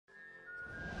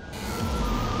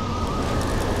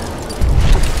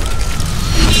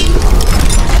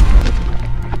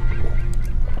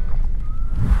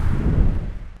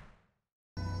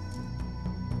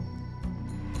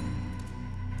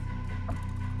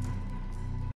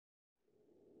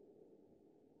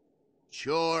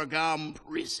Chorgam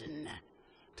Prison.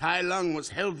 Tai Lung was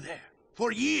held there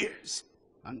for years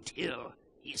until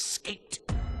he escaped.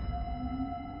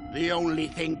 The only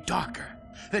thing darker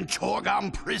than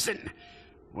Chorgam Prison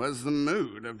was the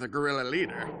mood of the guerrilla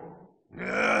leader.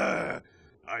 I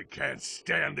can't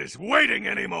stand this waiting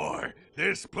anymore.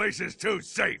 This place is too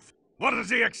safe. What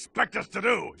does he expect us to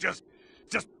do? Just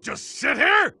sit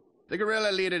here? The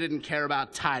guerrilla leader didn't care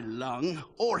about Tai Lung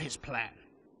or his plan.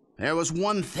 There was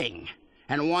one thing,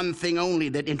 and one thing only,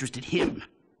 that interested him.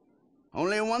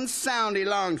 Only one sound he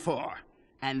longed for,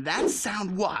 and that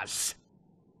sound was...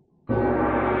 The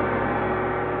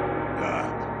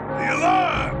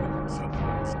alarm!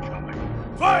 Someone's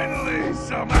coming. Finally,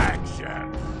 some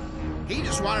action! He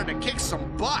just wanted to kick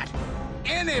some butt.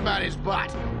 Anybody's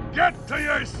butt. Get to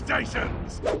your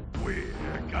stations!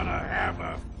 We're gonna have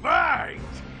a fight!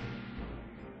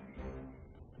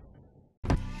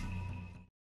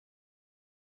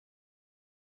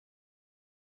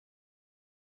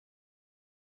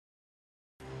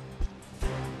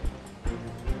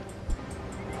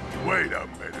 Wait a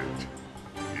minute.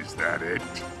 Is that it?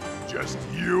 Just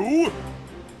you?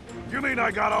 You mean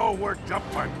I got all worked up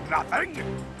for nothing?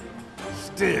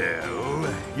 Still,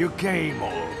 you came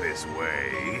all this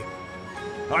way.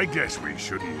 I guess we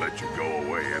shouldn't let you go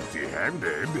away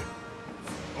empty-handed.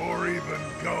 Or even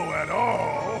go at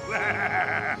all.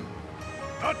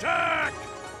 Attack!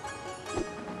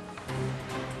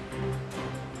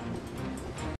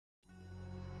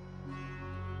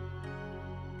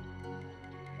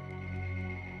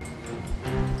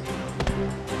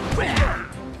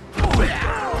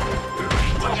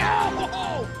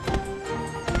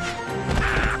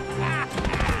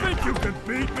 Think you can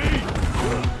beat me?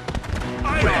 I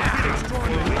defeated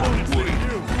stronger opponents than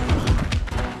you.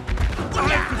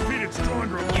 I've defeated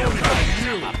stronger opponents than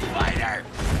you. A fighter!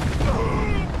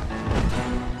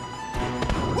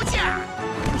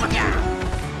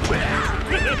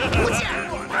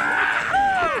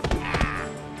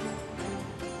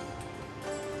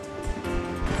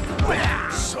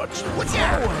 Such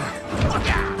power!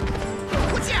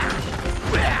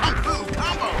 Kung Fu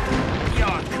combo!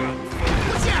 Your kung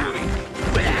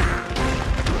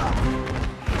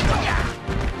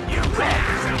You call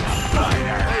yourself a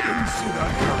fighter! I didn't see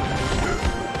that coming.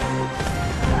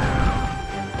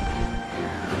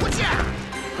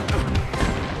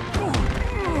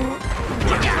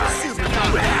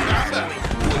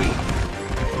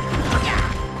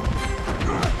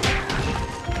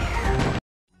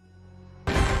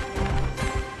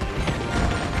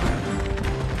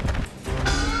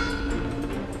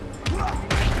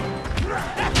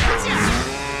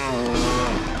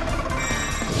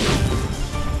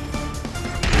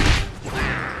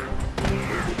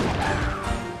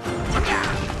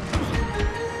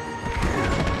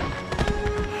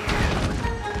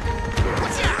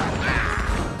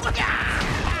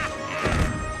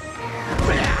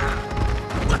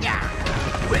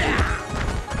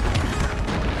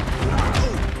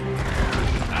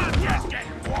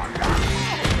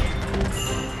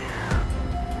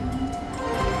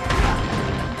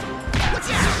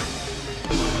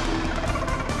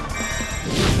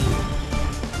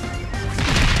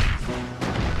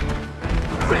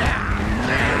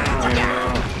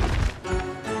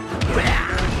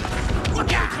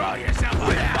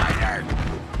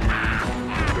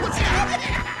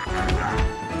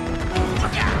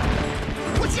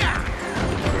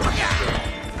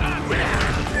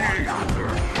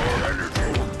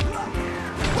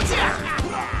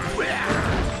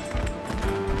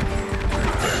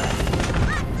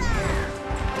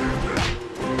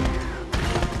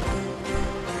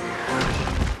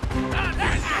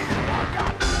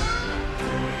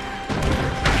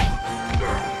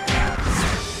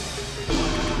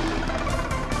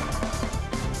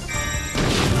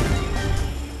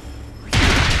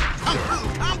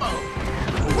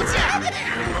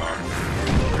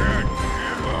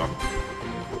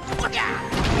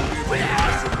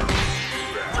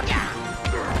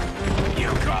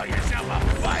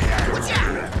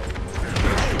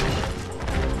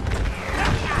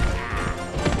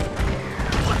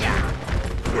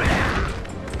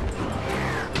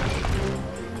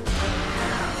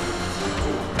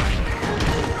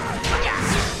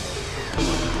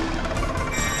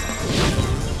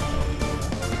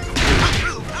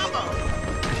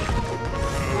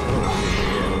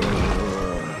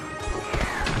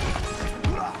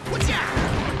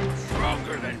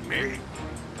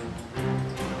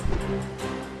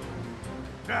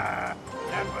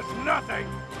 That was nothing!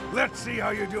 Let's see how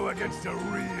you do against a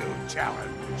real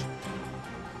challenge.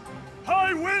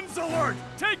 High winds alert!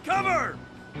 Take cover!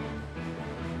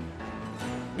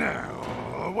 Now,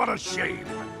 what a shame.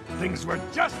 Things were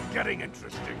just getting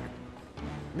interesting.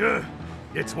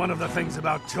 It's one of the things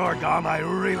about Torgom I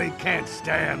really can't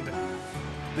stand.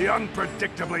 The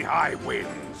unpredictably high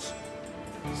winds.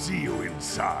 See you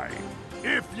inside.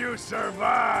 If you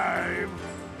survive!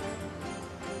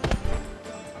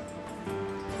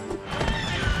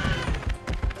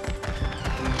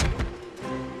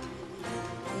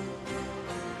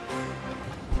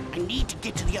 I need to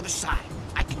get to the other side.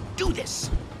 I can do this.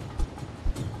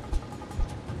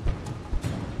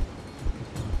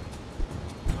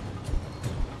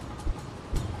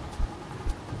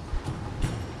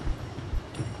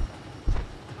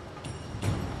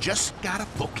 Just gotta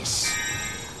focus.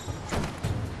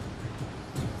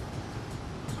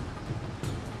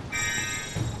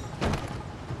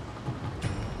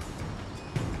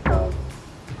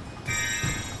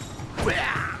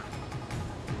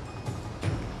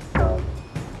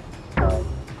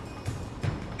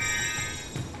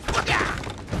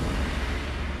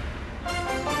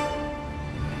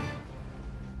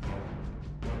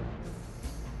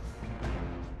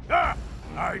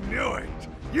 I knew it!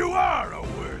 You are a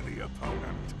worthy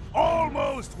opponent.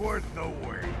 Almost worth the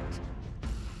wait.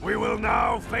 We will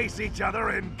now face each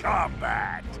other in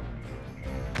combat.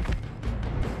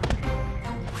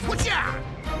 Watch out!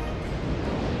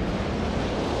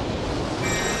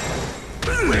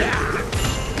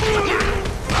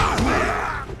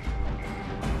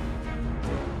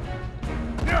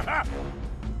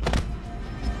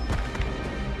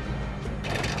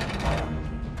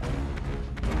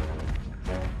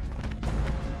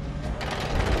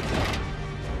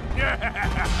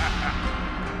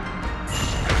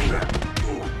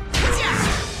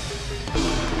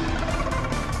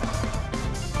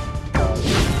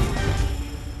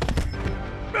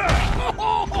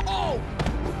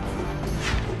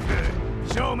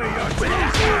 Show me your true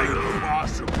side,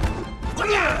 awesome.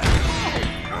 Watch out!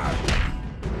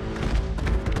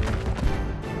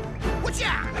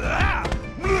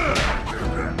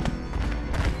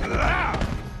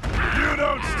 You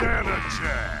don't stand a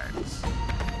chance.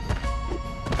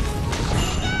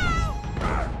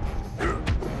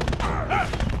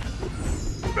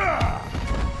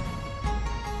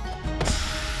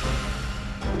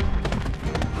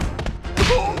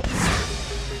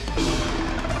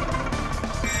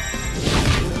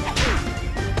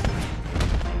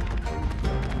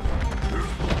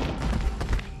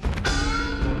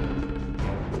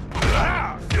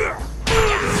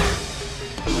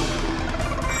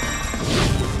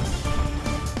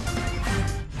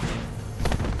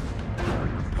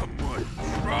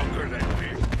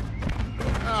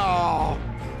 Oh.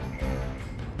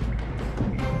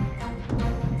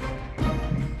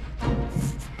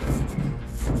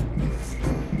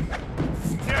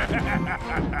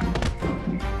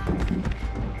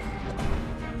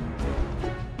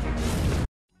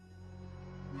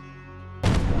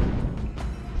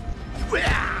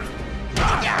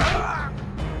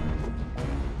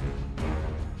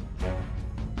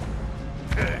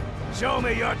 Show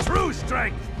me your true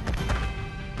strength.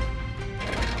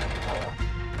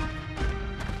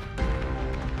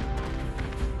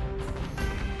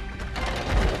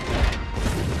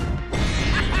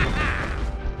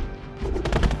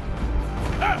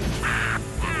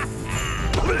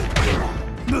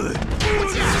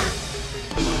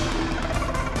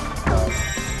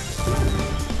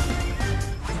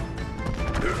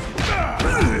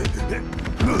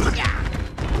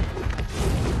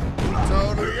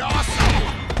 Totally awesome!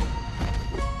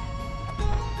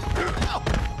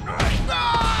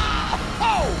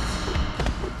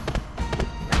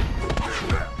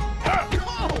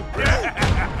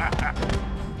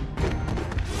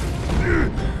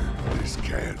 This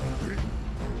can't be.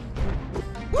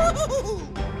 Woo-hoo-hoo-hoo!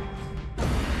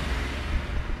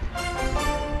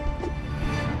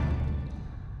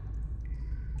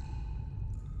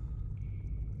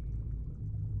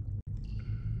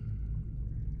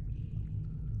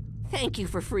 Thank you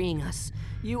for freeing us.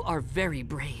 You are very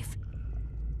brave.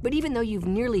 But even though you've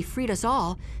nearly freed us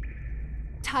all,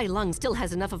 Tai Lung still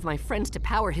has enough of my friends to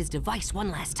power his device one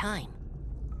last time.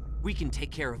 We can take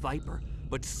care of Viper,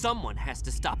 but someone has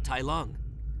to stop Tai Lung.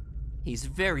 He's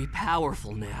very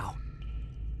powerful now.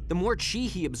 The more chi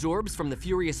he absorbs from the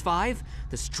Furious Five,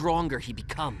 the stronger he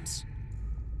becomes.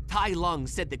 Tai Lung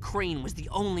said the Crane was the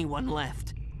only one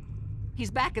left.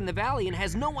 He's back in the valley and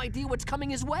has no idea what's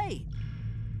coming his way.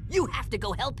 You have to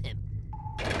go help him.